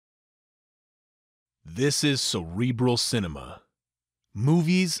This is Cerebral Cinema.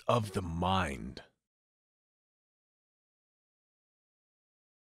 Movies of the mind.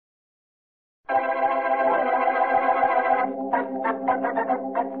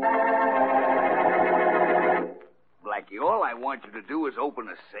 Blackie, all I want you to do is open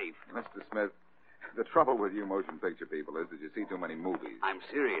a safe. Mr. Smith, the trouble with you motion picture people is that you see too many movies. I'm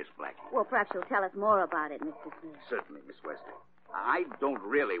serious, Blackie. Well, perhaps you'll tell us more about it, Mr. Smith. Certainly, Miss Wesley. I don't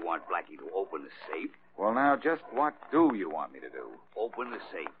really want Blackie to open the safe. Well, now, just what do you want me to do? Open the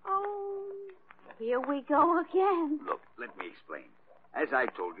safe. Oh, here we go again. Look, let me explain. As I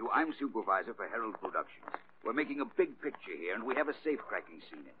told you, I'm supervisor for Herald Productions. We're making a big picture here, and we have a safe-cracking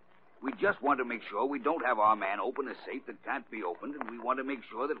scene in it. We just want to make sure we don't have our man open a safe that can't be opened, and we want to make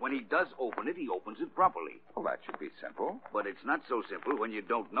sure that when he does open it, he opens it properly. Well, that should be simple. But it's not so simple when you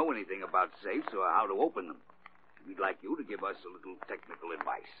don't know anything about safes or how to open them. We'd like you to give us a little technical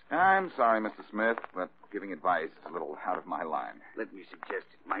advice. I'm sorry, Mr. Smith, but giving advice is a little out of my line. Let me suggest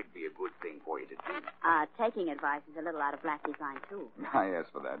it might be a good thing for you to do. Taking advice is a little out of Blackie's line, too. I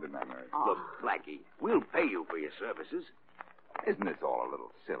asked for that, didn't I, Mary? Oh. Look, Blackie, we'll pay you for your services. Isn't this all a little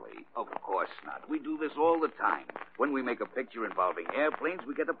silly? Of course not. We do this all the time. When we make a picture involving airplanes,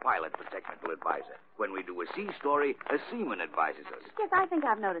 we get a pilot for technical advisor. When we do a sea story, a seaman advises us. Yes, I think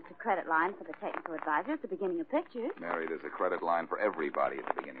I've noticed a credit line for the technical advisor at the beginning of pictures. Mary, there's a credit line for everybody at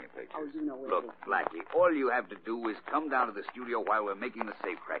the beginning of pictures. Oh, you know where Look, it is. Blackie, all you have to do is come down to the studio while we're making the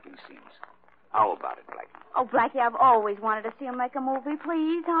safe-cracking scenes. How about it, Blackie? Oh, Blackie, I've always wanted to see him make a movie,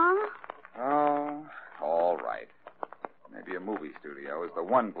 please, huh? Oh, all right. Maybe a movie studio is the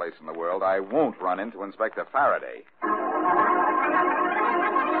one place in the world I won't run into Inspector Faraday.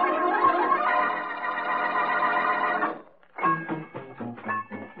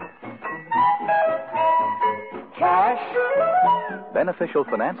 Cash? Beneficial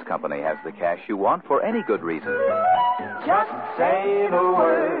Finance Company has the cash you want for any good reason. Just say the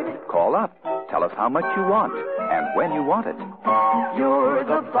word. Call up. Tell us how much you want and when you want it. You're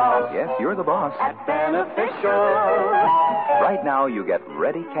the boss. Yes, you're the boss. At Beneficial. Right now, you get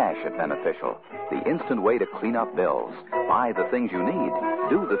ready cash at Beneficial. The instant way to clean up bills. Buy the things you need.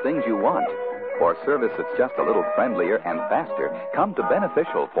 Do the things you want. For service that's just a little friendlier and faster, come to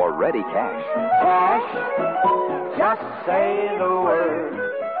Beneficial for ready cash. Cash. Just say the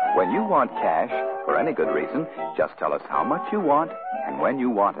word. When you want cash, for any good reason, just tell us how much you want and when you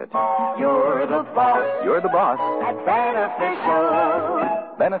want it. You're the boss. You're the boss. At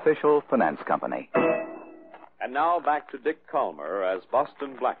Beneficial. Beneficial Finance Company. And now back to Dick Calmer as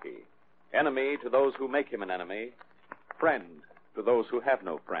Boston Blackie. Enemy to those who make him an enemy. Friend to those who have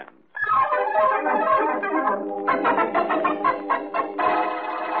no friend.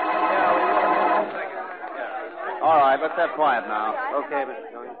 All right, let's have quiet now. Okay,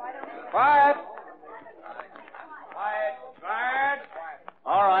 Mr. Tony. Quiet! Quiet! Quiet!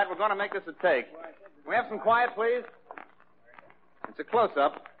 All right, we're going to make this a take. Can we have some quiet, please? It's a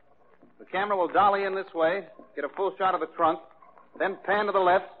close-up. The camera will dolly in this way, get a full shot of the trunk, then pan to the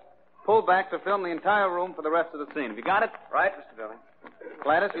left, pull back to film the entire room for the rest of the scene. Have you got it? Right, Mr. Billy.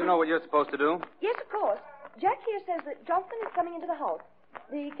 Gladys, you know what you're supposed to do. Yes, of course. Jack here says that Johnson is coming into the house.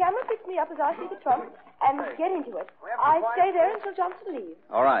 The camera picks me up as I see the trunk and get into it. I stay there until Johnson leaves.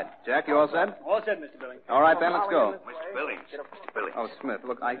 All right. Jack, you all set? All set, Mr. Billings. All right, then, let's go. Mr. Billings. Mr. Billings. Oh, Smith,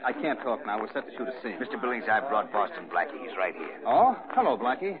 look, I can't talk now. We're set to shoot a scene. Mr. Billings, I've brought Boston Blackie. He's right here. Oh? Hello,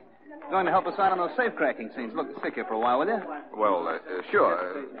 Blackie. Going to help us out on those safe-cracking scenes. Look, stick here for a while, will you? Well,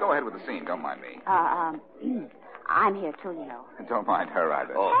 sure. Go ahead with the scene. Don't mind me. I'm here, too, you know. Don't mind her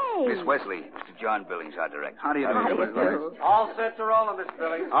either. Oh, Hey. Miss Wesley, Mr. John Billings, our director. How do you do, How do you Mr. do? Wesley? All set to roll, Mr.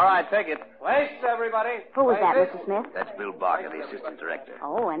 Billings. All right, take it. Place, everybody. Who was that, Places. Mr. Smith? That's Bill Barker, the assistant director.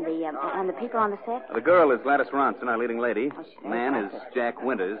 Oh, and the people on the set? The girl is Gladys Ronson, our leading lady. The man is Jack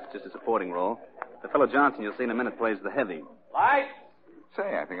Winters, just a supporting role. The fellow Johnson you'll see in a minute plays the heavy. Light.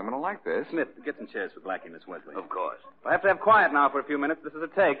 Say, I think I'm going to like this. Smith, get some chairs for Blackie and Miss Wesley. Of course. We'll have to have quiet now for a few minutes. This is a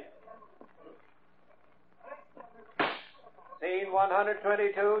take. Scene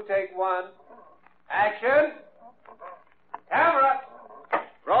 122, take one. Action. Camera.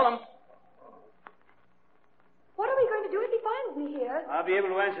 Roll 'em. What are we going to do if he finds me here? I'll be able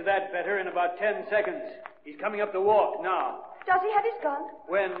to answer that better in about 10 seconds. He's coming up the walk now. Does he have his gun?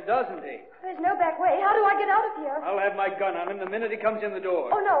 When doesn't he? There's no back way. How do I get out of here? I'll have my gun on him the minute he comes in the door.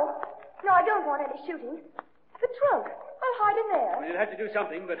 Oh, no. No, I don't want any shooting. The trunk. I'll hide in there. Well, you'll have to do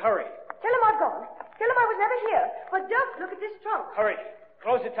something, but hurry. Tell him I've gone. Tell him I was never here. But just look at this trunk. Hurry.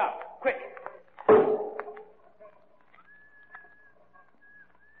 Close the top. Quick.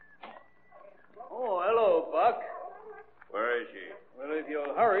 Oh, hello, Buck. Where is she? Well, if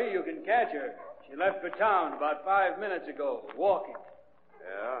you'll hurry, you can catch her. She left for town about 5 minutes ago, walking.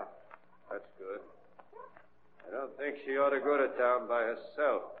 Yeah, that's good. I don't think she ought to go to town by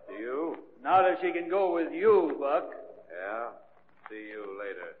herself, do you? Now that she can go with you, Buck. Yeah? See you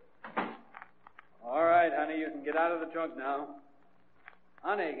later. All right, honey, you can get out of the trunk now.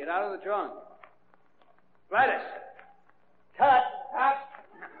 Honey, get out of the trunk. Gladys! Cut!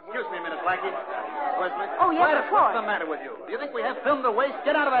 Excuse me a minute, Blackie. Wesley. Oh, yes, Gladys, of course. what's the matter with you? Do you think we have film to waste?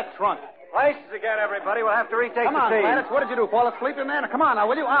 Get out of that trunk. Places again, everybody. We'll have to retake Come the on, scene. Gladys. What did you do? Fall asleep in there? Come on now,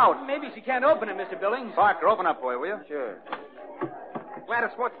 will you? Out. Maybe she can't open it, Mr. Billings. Parker, open up for you, will you? Sure.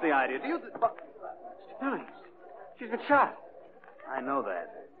 Gladys, what's the idea? Do you... Billings, she's been shot. I know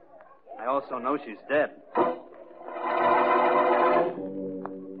that. I also know she's dead.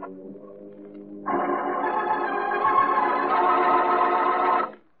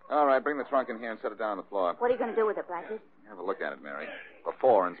 All right, bring the trunk in here and set it down on the floor. What are you going to do with it, Blackie? Have a look at it, Mary.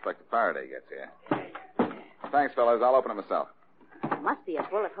 Before Inspector Faraday gets here. Thanks, fellas. I'll open it myself. There must be a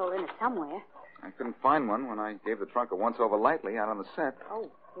bullet hole in it somewhere. I couldn't find one when I gave the trunk a once-over lightly out on the set. Oh,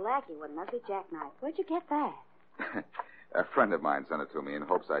 Blackie, what an ugly jackknife. Where'd you get that? A friend of mine sent it to me in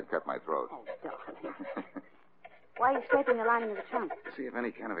hopes I'd cut my throat. Oh, darling. Why are you scraping the lining of the trunk? To see if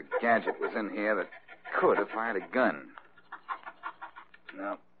any kind of a gadget was in here that could have fired a gun.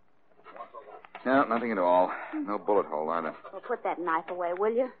 No. No, nothing at all. No bullet hole either. Well, put that knife away,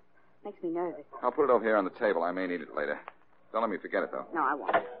 will you? Makes me nervous. I'll put it over here on the table. I may need it later. Don't let me forget it, though. No, I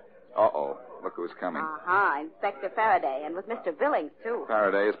won't. Uh-oh. Look who's coming. Uh-huh. Inspector Faraday, and with Mr. Billings, too.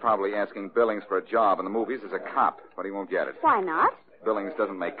 Faraday is probably asking Billings for a job in the movies as a cop, but he won't get it. Why not? Billings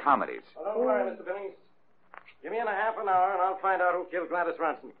doesn't make comedies. Well, don't worry, Mr. Billings. Give me in a half an hour, and I'll find out who killed Gladys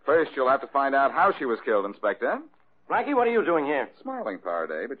Ronson. First, you'll have to find out how she was killed, Inspector. Blackie, what are you doing here? Smiling,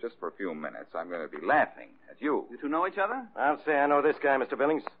 Faraday, but just for a few minutes. I'm going to be laughing at you. You two know each other? I'll say I know this guy, Mr.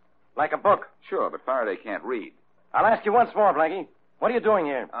 Billings. Like a book. Sure, but Faraday can't read. I'll ask you once more, Blackie. What are you doing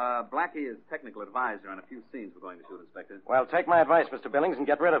here? Blackie is technical advisor on a few scenes we're going to shoot, Inspector. Well, take my advice, Mr. Billings, and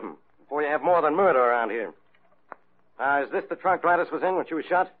get rid of him before you have more than murder around here. Is this the trunk Gladys was in when she was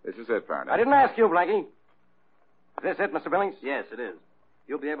shot? This is it, Faraday. I didn't ask you, Blackie. Is this it, Mr. Billings? Yes, it is.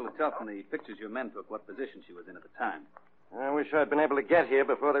 You'll be able to tell from the pictures your men took what position she was in at the time. I wish I'd been able to get here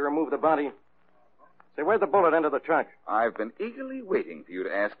before they removed the body. Say, where'd the bullet enter the trunk? I've been eagerly waiting for you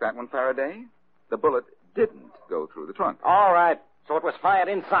to ask that one, Faraday. The bullet didn't go through the trunk. All right. So it was fired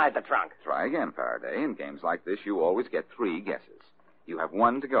inside the trunk. Try again, Faraday. In games like this, you always get 3 guesses. You have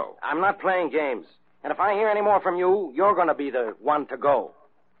 1 to go. I'm not playing games. And if I hear any more from you, you're going to be the one to go.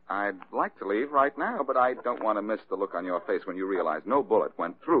 I'd like to leave right now, but I don't want to miss the look on your face when you realize no bullet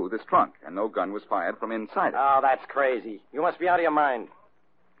went through this trunk and no gun was fired from inside it. Oh, that's crazy. You must be out of your mind.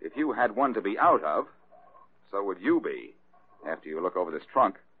 If you had one to be out of, so would you be after you look over this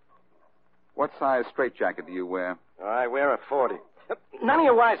trunk. What size straitjacket do you wear? I wear a 40. None of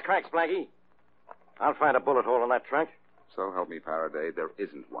your wisecracks, Blackie. I'll find a bullet hole in that trunk. So help me, Faraday, there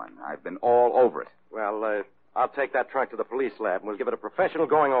isn't one. I've been all over it. Well, I'll take that trunk to the police lab, and we'll give it a professional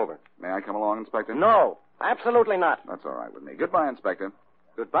going over. May I come along, Inspector? No, absolutely not. That's all right with me. Goodbye, Inspector.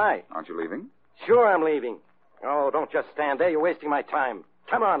 Goodbye. Aren't you leaving? Sure I'm leaving. Oh, don't just stand there. You're wasting my time.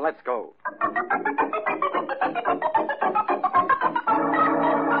 Come on, let's go.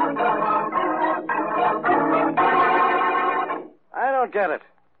 I don't get it.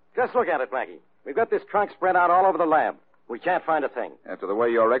 Just look at it, Blackie. We've got this trunk spread out all over the lab. We can't find a thing. After the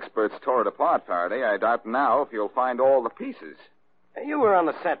way your experts tore it apart, Faraday, I doubt now if you'll find all the pieces. You were on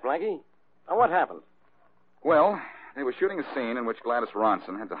the set, Blackie. Now, what happened? Well, they were shooting a scene in which Gladys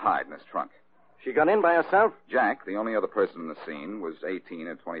Ronson had to hide in this trunk. She got in by herself? Jack, the only other person in the scene, was 18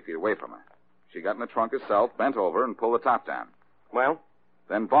 and 20 feet away from her. She got in the trunk herself, bent over, and pulled the top down. Well?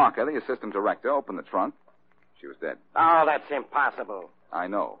 Then Barker, the assistant director, opened the trunk. She was dead. Oh, that's impossible. I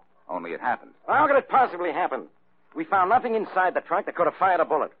know. Only it happened. How could it possibly happen? We found nothing inside the trunk that could have fired a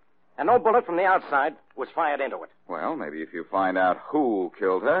bullet. And no bullet from the outside was fired into it. Well, maybe if you find out who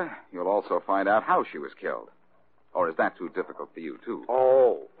killed her, you'll also find out how she was killed. Or is that too difficult for you, too?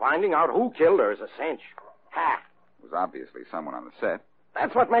 Oh, finding out who killed her is a cinch. Ha! It was obviously someone on the set.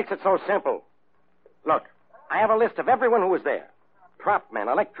 That's what makes it so simple. Look, I have a list of everyone who was there. Prop men,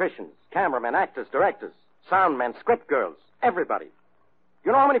 electricians, cameramen, actors, directors, sound men, script girls, everybody.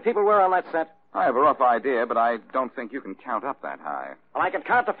 You know how many people were on that set? I have a rough idea, but I don't think you can count up that high. Well, I can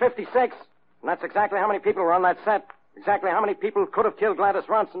count to 56. And that's exactly how many people were on that set. Exactly how many people could have killed Gladys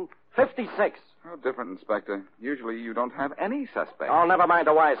Ronson. 56. How different, Inspector. Usually you don't have any suspects. Oh, never mind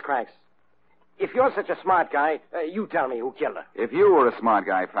the wisecracks. If you're such a smart guy, you tell me who killed her. If you were a smart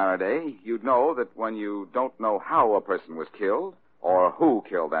guy, Faraday, you'd know that when you don't know how a person was killed or who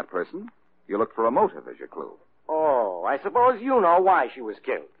killed that person, You look for a motive as your clue. Oh, I suppose you know why she was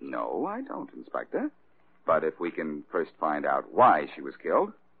killed. No, I don't, Inspector. But if we can first find out why she was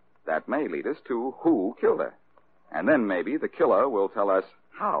killed, that may lead us to who killed her. And then maybe the killer will tell us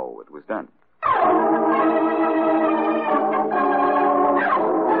how it was done.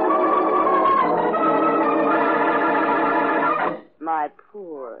 My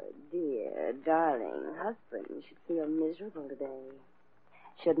poor, dear, darling husband should feel miserable today.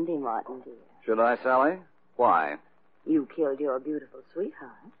 Shouldn't he, Martin, dear? Should I, Sally? Why? You killed your beautiful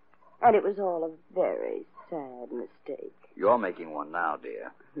sweetheart, and it was all a very sad mistake. You're making one now,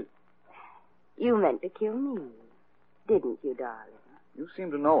 dear. You meant to kill me, didn't you, darling? You seem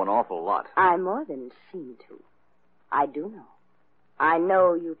to know an awful lot. I more than seem to. I do know. I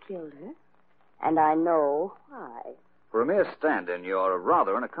know you killed her, and I know why. For a mere stand-in, you're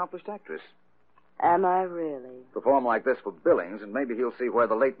rather an accomplished actress. Am I really? Perform like this for Billings, and maybe he'll see where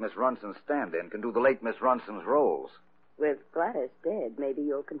the late Miss Runson's stand-in can do the late Miss Runson's roles. With Gladys dead, maybe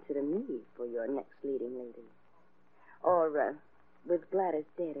you'll consider me for your next leading lady. Or, with Gladys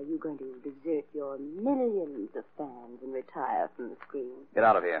dead, are you going to desert your millions of fans and retire from the screen? Get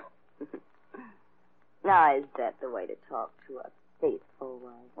out of here. Now, is that the way to talk to a faithful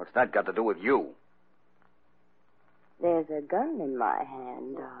wife? What's that got to do with you? There's a gun in my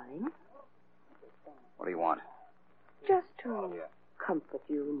hand, darling. What do you want? Just to comfort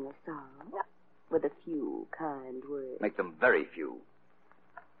you in your sorrow with a few kind words. Make them very few.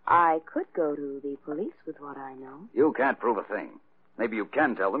 I could go to the police with what I know. You can't prove a thing. Maybe you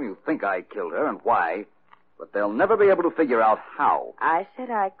can tell them you think I killed her and why, but they'll never be able to figure out how. I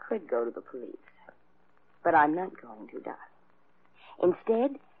said I could go to the police, but I'm not going to, darling.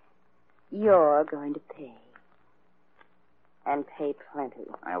 Instead, you're going to pay. And pay plenty.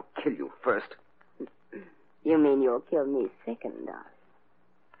 I'll kill you first. You mean you'll kill me second, darling?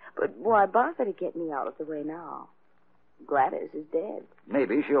 But why bother to get me out of the way now? Gladys is dead.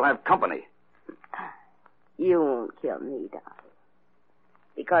 Maybe she'll have company. You won't kill me, darling.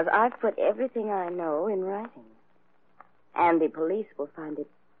 Because I've put everything I know in writing. And the police will find it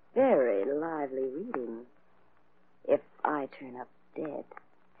very lively reading if I turn up dead.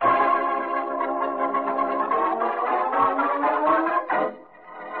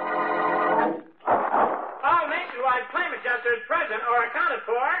 All nationwide claim adjusters present or accounted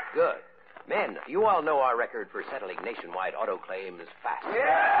for. Good. Men, you all know our record for settling nationwide auto claims fast.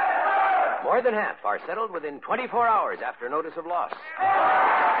 Yeah! More than half are settled within 24 hours after notice of loss.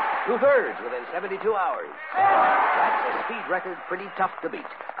 Two-thirds within 72 hours. That's a speed record pretty tough to beat.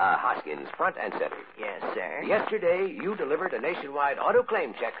 Hoskins, front and center. Yes, sir. Yesterday, you delivered a nationwide auto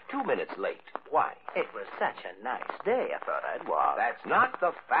claim check 2 minutes late. Why? It was such a nice day, I thought I'd walk. That's not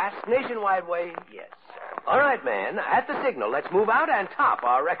the fast nationwide way. Yes, sir. All right, man. At the signal, let's move out and top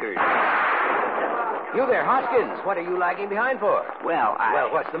our record. You there, Hoskins. What are you lagging behind for? Well,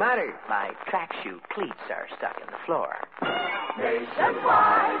 what's the matter? My track shoe cleats are stuck in the floor.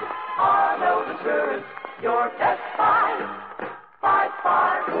 Nationwide auto insurance, your test by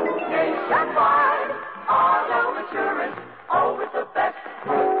far. Nationwide auto insurance, always the best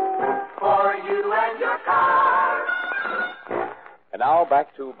for you and your car. And now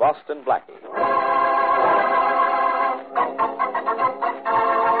back to Boston Blackie.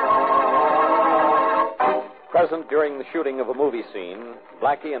 Present during the shooting of a movie scene,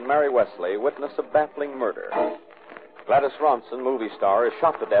 Blackie and Mary Wesley witness a baffling murder. Gladys Ronson, movie star, is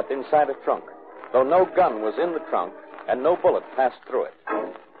shot to death inside a trunk, though no gun was in the trunk and no bullet passed through it.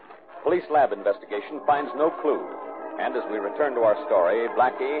 Police lab investigation finds no clue, and as we return to our story,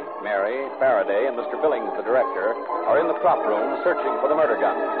 Blackie, Mary, Faraday, and Mr. Billings, the director, are in the prop room searching for the murder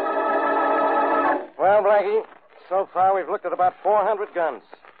gun. Well, Blackie, so far we've looked at about 400 guns,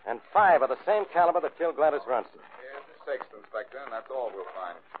 and 5 of the same caliber that killed Gladys Ronson. Here's the sixth, Inspector, and that's all we'll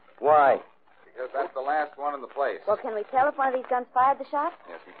find. Why? Because that's the last one in the place. Well, can we tell if one of these guns fired the shot?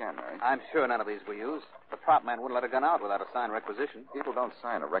 Yes, we can, Mary. I'm sure none of these were used. The prop man wouldn't let a gun out without a signed requisition. People don't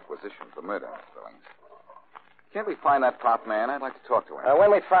sign a requisition for murder, Mr. Billings. Can't we find that prop man? I'd like to talk to him. When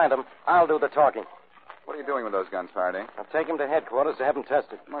we find him, I'll do the talking. What are you doing with those guns, Faraday? I'll take him to headquarters to have them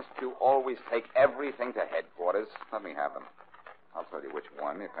tested. Must you always take everything to headquarters? Let me have them. I'll tell you which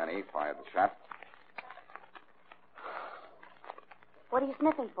one, if any, fired the shot. What are you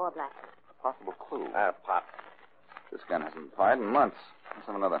sniffing for, Black? A possible clue. Pop. This gun hasn't been fired in months. Let's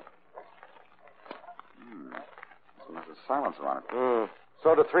have another. This one has a silencer on it.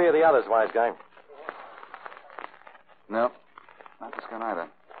 So do 3 of the others, wise guy. No, not this gun either.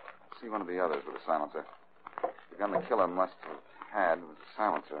 See one of the others with a silencer. The gun the killer must have had was a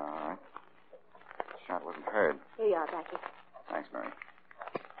silencer, all right. The shot wasn't heard. Here you are, Blackie. Thanks, Mary.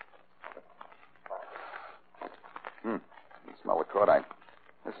 McCord.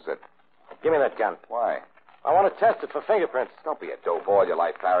 This is it. Give me that gun. Why? I want to test it for fingerprints. Don't be a dope all your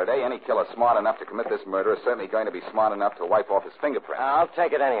life, Faraday. Any killer smart enough to commit this murder is certainly going to be smart enough to wipe off his fingerprints. I'll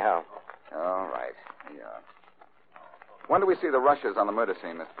take it anyhow. All right. Here you are. When do we see the rushes on the murder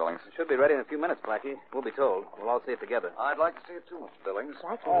scene, Mr. Billings? It should be ready in a few minutes, Blackie. We'll be told. We'll all see it together. I'd like to see it too, Mr. Billings.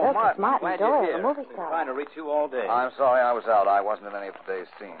 Blackie, Oh, look, Martin, it's Martin glad Doyle, you're here. the movie Been star. trying to reach you all day. I'm sorry I was out. I wasn't in any of today's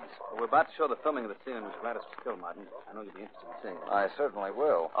scenes. Well, we're about to show the filming of the scene in which Gladys was killed, Martin. I know you'd be interested in seeing it. I certainly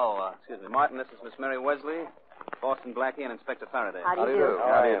will. Oh, excuse me. Martin, this is Miss Mary Wesley, Boston Blackie, and Inspector Faraday. How do you do?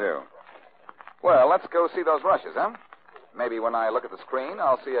 How do you do? Well, let's go see those rushes, huh? Maybe when I look at the screen,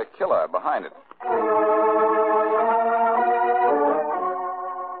 I'll see a killer behind it.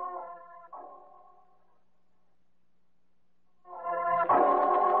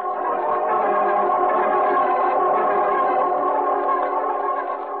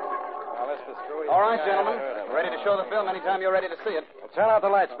 All right, gentlemen. Ready to show the film anytime you're ready to see it. Well, turn out the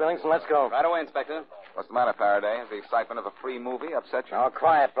lights, Billings, and let's go. Right away, Inspector. What's the matter, Faraday? Has the excitement of a free movie upset you? Oh,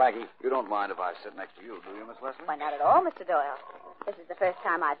 quiet, Blackie. You don't mind if I sit next to you, do you, Miss Wesley? Why, not at all, Mr. Doyle. This is the first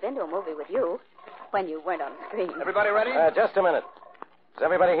time I've been to a movie with you, when you weren't on the screen. Everybody ready? Just a minute. Is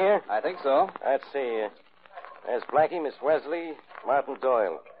everybody here? I think so. Let's see. There's Blackie, Miss Wesley, Martin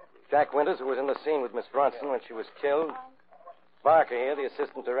Doyle. Jack Winters, who was in the scene with Miss Bronson when she was killed. Barker here, the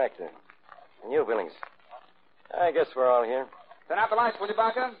assistant director. And you, Billings. I guess we're all here. Turn out the lights, will you,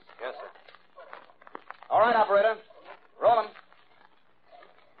 Barker? Yes, sir. All right, operator. Roll 'em.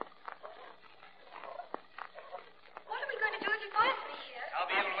 What are we going to do if he finds me here? I'll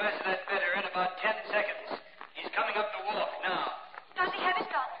be able to answer that better in about 10 seconds. He's coming up the walk now. Does he have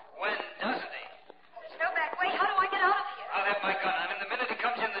his gun? When doesn't he? There's no back way. How do I get out of here? I'll have my gun on him the minute he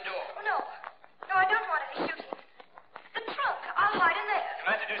comes in the door. Oh, no. No, I don't want any shooting. The trunk. I'll hide in there.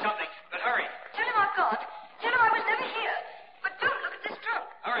 You'll have to do something, but hurry. Tell him I've gone. Tell him I was never here. But don't look at this trunk.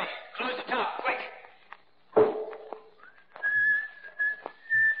 Hurry. Close the top, quick.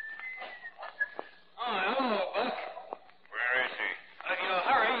 Oh, hello, Buck. Where is he? If you'll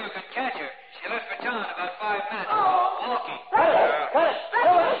hurry, you can catch her. She left for town about 5 minutes. Walking.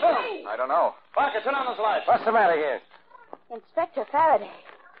 I don't know. Barker, turn on those lights. What's the matter here? Inspector Faraday.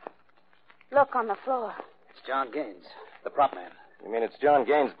 Look on the floor. It's John Gaines, the prop man. You mean it's John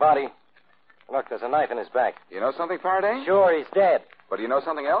Gaines' body? Look, there's a knife in his back. You know something, Faraday? Sure, he's dead. But do you know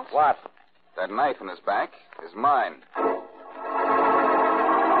something else? What? That knife in his back is mine.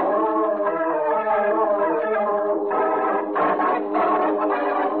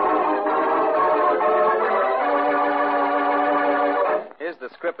 Here's the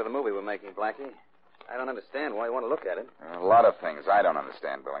script of the movie we're making, Blackie. I don't understand why you want to look at it. A lot of things I don't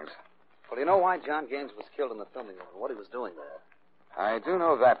understand, Billings. Well, you know why John Gaines was killed in the filming room and what he was doing there? I do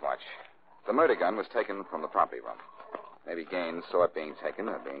know that much. The murder gun was taken from the property room. Maybe Gaines saw it being taken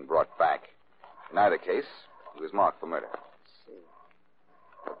or being brought back. In either case, he was marked for murder.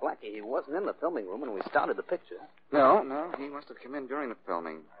 Well, Blackie, he wasn't in the filming room when we started the picture. No, he must have come in during the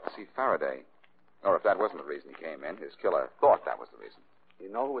filming to see Faraday. Or if that wasn't the reason he came in, his killer thought that was the reason.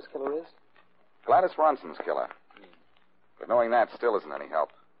 You know who his killer is? Gladys Ronson's killer. But knowing that still isn't any help.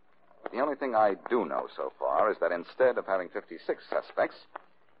 The only thing I do know so far is that instead of having 56 suspects,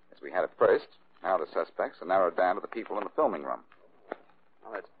 as we had at first, now the suspects are narrowed down to the people in the filming room.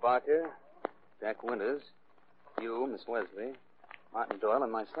 Well, that's Barker, Jack Winters, you, Miss Wesley, Martin Doyle,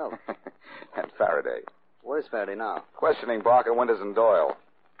 and myself. And Faraday. Where's Faraday now? Questioning Barker, Winters, and Doyle.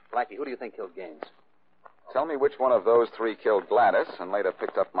 Blackie, who do you think killed Gaines? Tell me which one of those three killed Gladys and later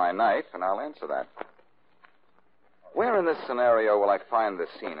picked up my knife, and I'll answer that. Where in this scenario will I find the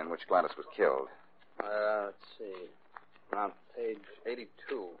scene in which Gladys was killed? Let's see. Around page 82.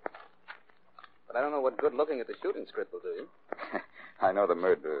 But I don't know what good looking at the shooting script will do you. I know the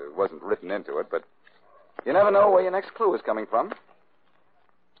murder wasn't written into it, but you never know where your next clue is coming from.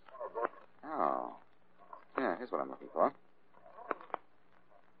 Oh. Yeah, here's what I'm looking for.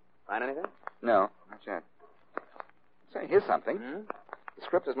 Find anything? No, not yet. Say, here's something. The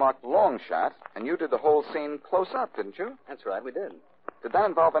script is marked long shot, and you did the whole scene close up, didn't you? That's right, we did. Did that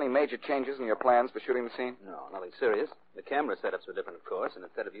involve any major changes in your plans for shooting the scene? No, nothing serious. The camera setups were different, of course, and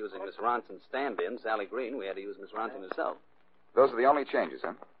instead of using Miss Ronson's stand-in, Sally Green, we had to use Miss Ronson herself. Those are the only changes,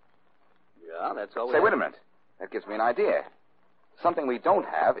 huh? Yeah, that's all we Say, had. wait a minute. That gives me an idea. Something we don't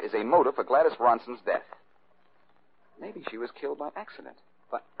have is a motive for Gladys Ronson's death. Maybe she was killed by accident.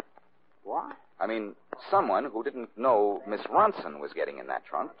 But why? I mean, someone who didn't know Miss Ronson was getting in that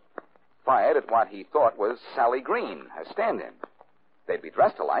trunk fired at what he thought was Sally Green, her stand-in. They'd be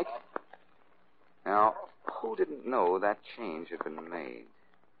dressed alike. Now, who didn't know that change had been made?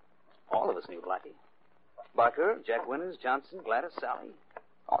 All of us knew, Blackie. Barker, Jack Winters, Johnson, Gladys, Sally.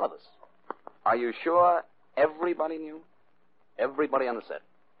 All of us. Are you sure everybody knew? Everybody on the set.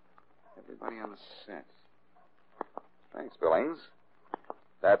 Everybody on the set. Thanks, Billings.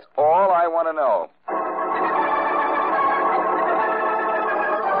 That's all I want to know.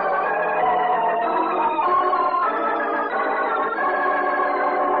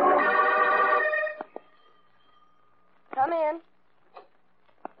 Come in. Is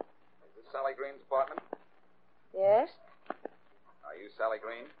this Sally Green's apartment? Yes? Are you Sally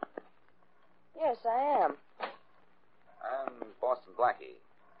Green? Yes, I am. I'm Boston Blackie.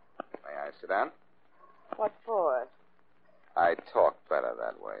 May I sit down? What for? I talk better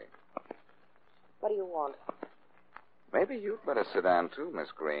that way. What do you want? Maybe you'd better sit down too, Miss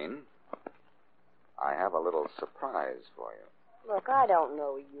Green. I have a little surprise for you. Look, I don't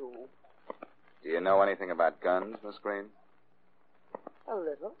know you. Do you know anything about guns, Miss Green? A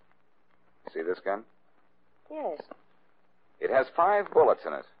little. See this gun? Yes. It has 5 bullets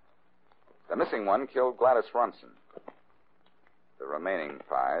in it. The missing one killed Gladys Ronson. The remaining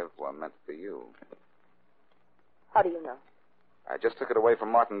 5 were meant for you. How do you know? I just took it away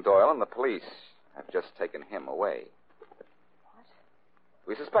from Martin Doyle, and the police have just taken him away. What?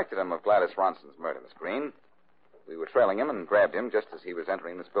 We suspected him of Gladys Ronson's murder, Miss Green. We were trailing him and grabbed him just as he was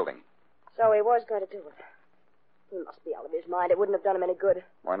entering this building. So he was going to do it. He must be out of his mind. It wouldn't have done him any good.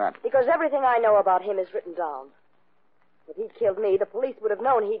 Why not? Because everything I know about him is written down. If he'd killed me, the police would have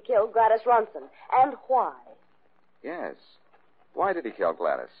known he'd killed Gladys Ronson. And why? Yes. Why did he kill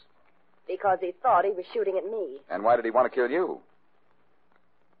Gladys? Because he thought he was shooting at me. And why did he want to kill you?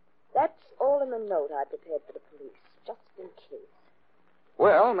 That's all in the note I prepared for the police, just in case.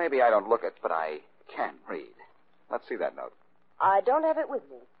 Well, maybe I don't look it, but I can read. Let's see that note. I don't have it with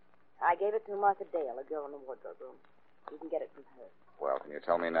me. I gave it to Martha Dale, a girl in the wardrobe room. You can get it from her. Well, can you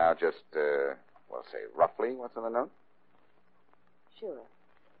tell me now just, say roughly what's in the note? Sure.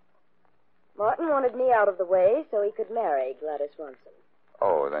 Martin wanted me out of the way so he could marry Gladys Ronson.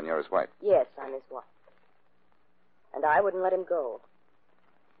 Oh, then you're his wife. Yes, I'm his wife. And I wouldn't let him go.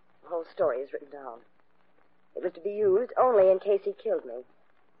 The whole story is written down. It was to be used only in case he killed me.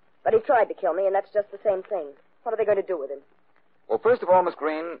 But he tried to kill me, and that's just the same thing. What are they going to do with him? Well, first of all, Miss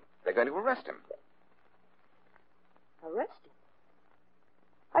Green, they're going to arrest him. Arrest him?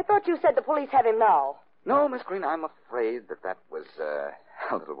 I thought you said the police have him now. No, Miss Green, I'm afraid that was a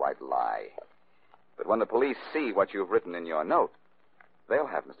little white lie. But when the police see what you've written in your note, they'll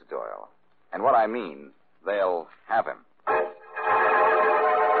have Mr. Doyle. And what I mean, they'll have him.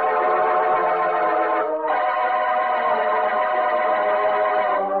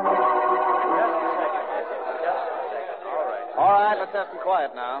 All right, let's have some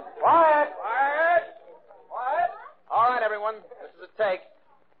quiet now. Quiet! Quiet! Quiet! All right, everyone. This is a take.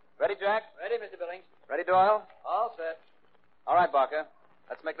 Ready, Jack? Ready, Mr. Billings. Ready, Doyle? All set. All right, Barker.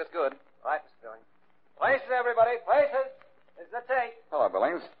 Let's make this good. Right, Mr. Billings. Places, everybody. Places. This is the take. Hello,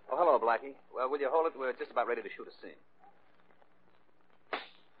 Billings. Oh, hello, Blackie. Well, will you hold it? We're just about ready to shoot a scene.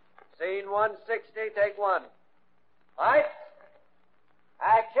 Scene 160, take 1. Lights.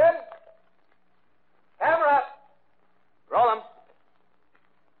 Action. Camera. Roll 'em.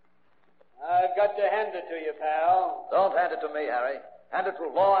 I've got to hand it to you, pal. Don't hand it to me, Harry. Hand it to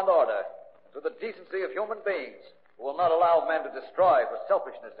law and order, to the decency of human beings who will not allow men to destroy for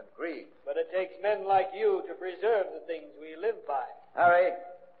selfishness and greed. But it takes men like you to preserve the things we live by. Harry,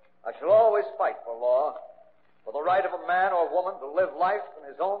 I shall always fight for law, for the right of a man or woman to live life in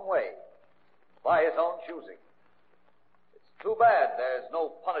his own way, by his own choosing. It's too bad there's no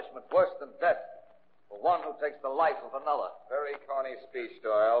punishment worse than death for one who takes the life of another. Very corny speech,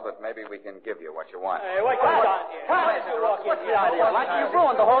 Doyle, but maybe we can give you what you want. Hey, what's going on here? What's the idea? Blackie, you've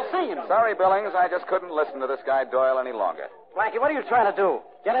ruined the whole scene. Sorry, Billings, I just couldn't listen to this guy Doyle any longer. Blackie, what are you trying to do?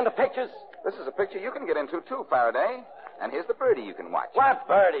 Get into pictures? This is a picture you can get into, too, Faraday. And here's the birdie you can watch. What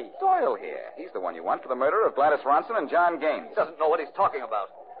birdie? Doyle here. He's the one you want for the murder of Gladys Ronson and John Gaines. He doesn't know what he's talking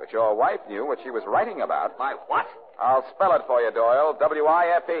about. But your wife knew what she was writing about. My what? I'll spell it for you, Doyle.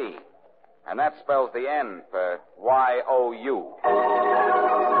 W-I-F-E. And that spells the N for Y-O-U.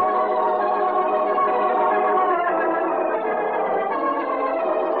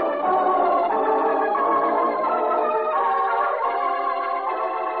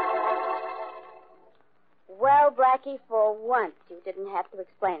 Well, Blackie, for once you didn't have to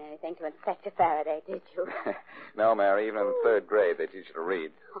explain anything to Inspector Faraday, did you? No, Mary, even in third grade they teach you to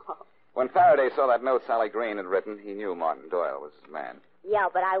read. When Faraday saw that note Sally Green had written, he knew Martin Doyle was his man. Yeah,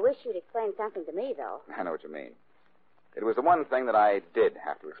 but I wish you'd explain something to me, though. I know what you mean. It was the one thing that I did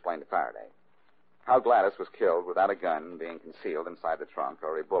have to explain to Faraday. How Gladys was killed without a gun being concealed inside the trunk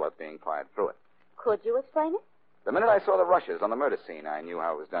or a bullet being fired through it. Of Could you explain it? The minute I saw the rushes on the murder scene, I knew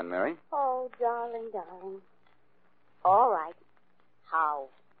how it was done, Mary. Oh, darling, darling. All right. How?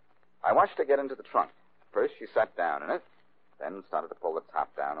 I watched her get into the trunk. First, she sat down in it, then started to pull the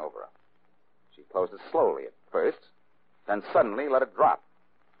top down over her. She closed it slowly at first, then suddenly let it drop.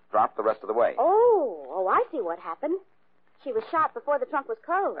 Dropped the rest of the way. Oh, I see what happened. She was shot before the trunk was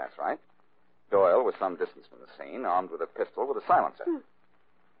closed. That's right. Doyle was some distance from the scene, armed with a pistol with a silencer.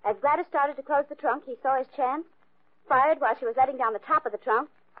 As Gladys started to close the trunk, he saw his chance, fired while she was letting down the top of the trunk.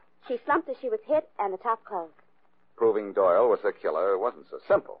 She slumped as she was hit, and the top closed. Proving Doyle was the killer wasn't so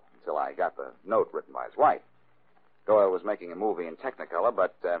simple until I got the note written by his wife. Doyle was making a movie in Technicolor,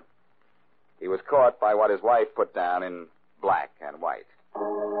 but he was caught by what his wife put down in black and white.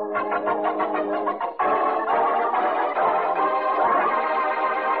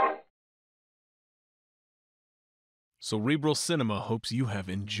 Cerebral Cinema hopes you have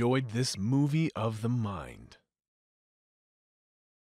enjoyed this movie of the mind.